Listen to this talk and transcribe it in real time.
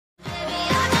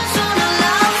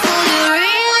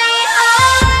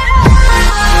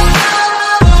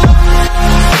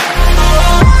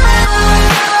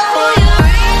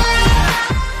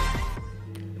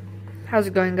How's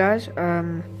it going, guys?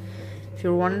 If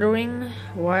you're wondering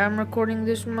why I'm recording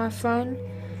this on my phone,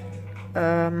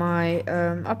 my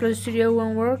upload studio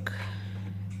won't work,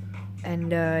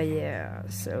 and yeah,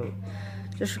 so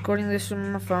just recording this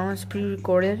on my phone. It's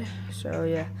pre-recorded, so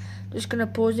yeah, just gonna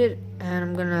pause it, and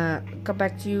I'm gonna come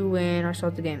back to you when I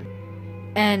start the game,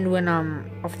 and when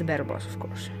I'm off the battle boss, of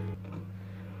course.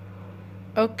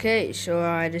 Okay, so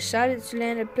I decided to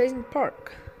land at Pleasant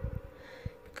Park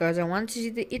because I wanted to see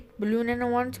the It balloon and I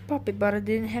wanted to pop it, but I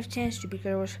didn't have a chance to because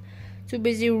I was too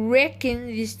busy wrecking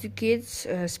these two kids.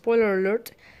 Spoiler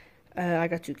alert, I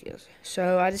got 2 kills.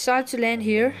 So I decided to land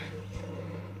here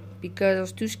because I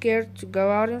was too scared to go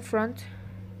out in front.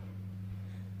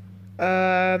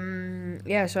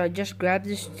 Yeah, so I just grabbed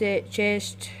this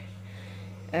chest,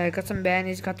 got some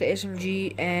bandages, got the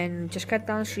SMG, and just cut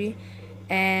down the tree.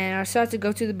 And I decided to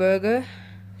go to the burger,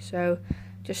 so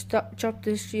just chopped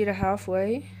this tree to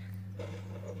halfway.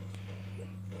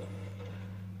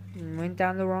 Went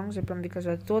down the wrong zip line because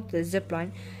I thought the zip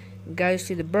line goes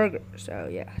to the burger. So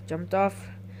yeah, jumped off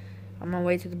on my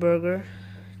way to the burger.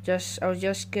 I was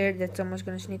just scared that someone's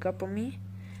gonna sneak up on me,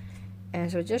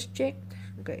 and so I just checked.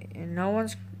 Okay, and no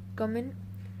one's coming.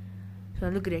 So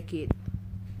look at that kid.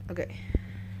 Okay,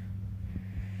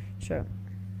 so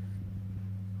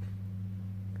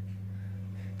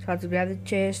I had to grab the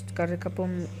chest, got 3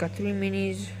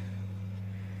 minis.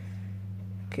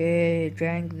 Okay,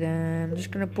 drank them. I'm just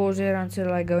gonna pause it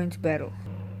until I go into battle.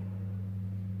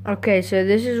 Okay, so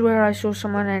this is where I saw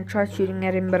someone and tried shooting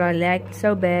at him, but I lagged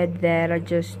so bad that I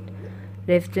just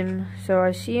left him. So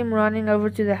I see him running over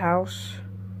to the house.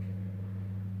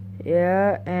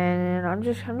 Yeah, and I'm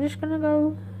just gonna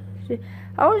go.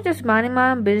 I was just minding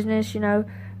my own business, you know.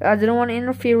 I didn't want to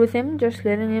interfere with him, just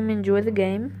letting him enjoy the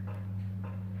game.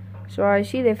 So I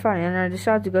see they're funny, and I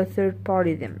decided to go third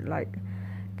party them, like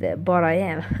the bot I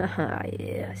am.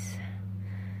 Yes.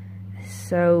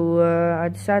 So I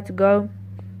decided to go.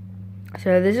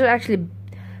 So this is actually,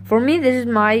 for me, this is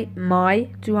my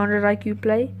 200 IQ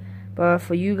play, but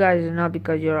for you guys it's not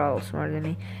because you're all smarter than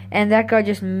me. And that guy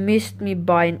just missed me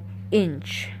by an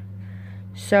inch.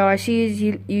 So I see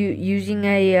he's using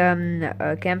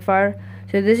a campfire.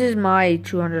 So this is my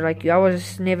 200 IQ. I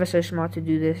was never so smart to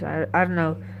do this. I don't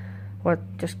know what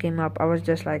just came up. I was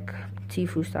just like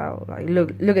Tifu style. Like look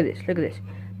at this.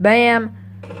 Bam,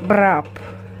 brap.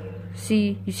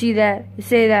 See, you see that? You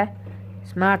say that?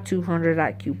 It's my 200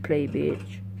 IQ play,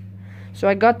 bitch. So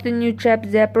I got the new trap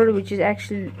zapper, which is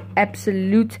actually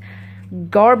absolute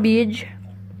garbage.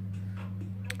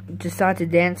 Decided to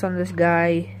dance on this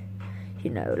guy, you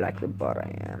know, like the bot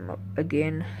I am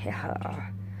again.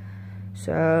 Yeah.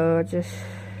 So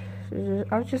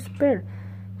I was just prepared.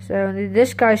 So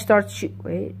this guy starts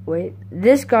wait.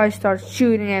 This guy starts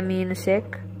shooting at me in a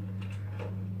sec.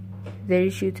 There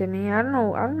he shoots at me. I don't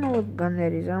know what gun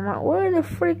that is. I'm like, where the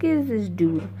frick is this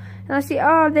dude? And I see,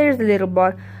 oh, there's the little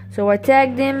bot. So I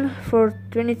tagged him for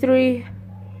 23.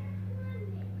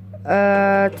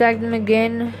 Tagged him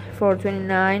again for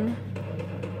 29.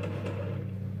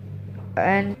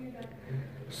 And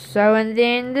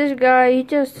then this guy, he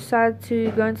just decided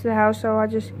to go into the house. So I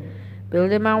just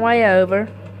builded my way over.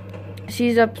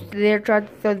 She's up there, tried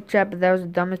to throw the trap, but that was the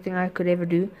dumbest thing I could ever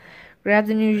do. Grabbed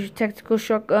the new tactical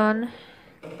shotgun.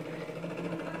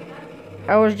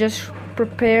 I was just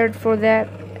prepared for that,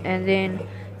 and then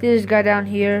this guy down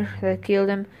here that killed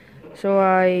him. So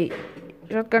I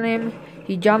shotgun him.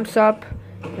 He jumps up,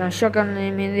 and I shotgun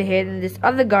him in the head, and this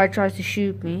other guy tries to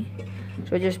shoot me.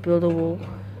 So I just build a wall,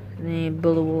 and then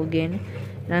build a wall again.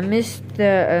 And I missed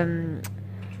the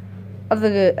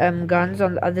other guns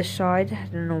on the other side. I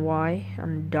don't know why.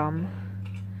 I'm dumb.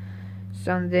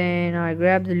 So then I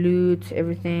grabbed the loot,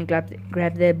 everything.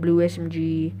 Grabbed the blue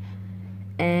SMG,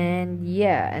 and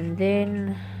yeah. And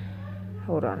then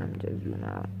hold on, I'm just doing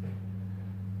that.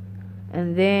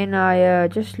 And then I'm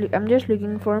just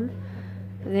looking for him.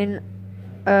 And then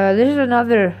this is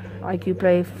another IQ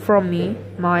play from me.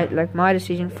 My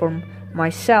decision from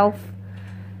myself.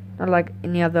 Not like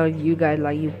any other you guys,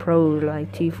 like you pros,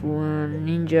 like Tifu and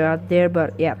Ninja out there,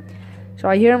 but yeah. So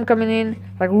I hear him coming in,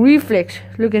 like reflex.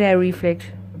 Look at that reflex.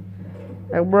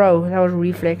 Like, bro, that was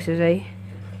reflexes, eh?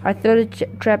 I threw the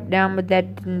trap down, but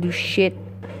that didn't do shit.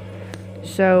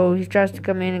 So he tries to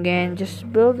come in again,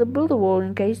 just build a wall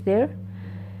in case there.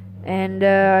 And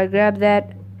I grab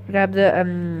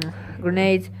the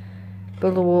grenades,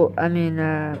 build a wall. I mean,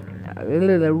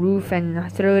 the roof, and I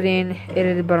throw it in.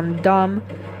 But I'm dumb.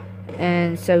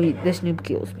 And so this noob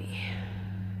kills me.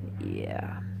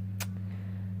 Yeah.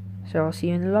 So I'll see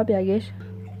you in the lobby, I guess.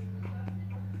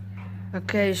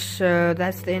 Okay, so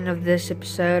that's the end of this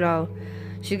episode. I'll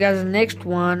See you guys in the next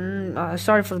one.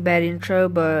 Sorry for the bad intro,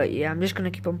 but yeah, I'm just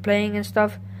gonna keep on playing and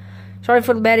stuff. Sorry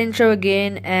for the bad intro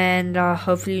again, and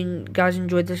hopefully you guys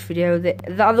enjoyed this video.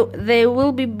 They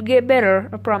will get better,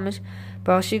 I promise.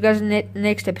 But I'll see you guys in the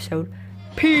next episode.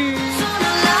 Peace.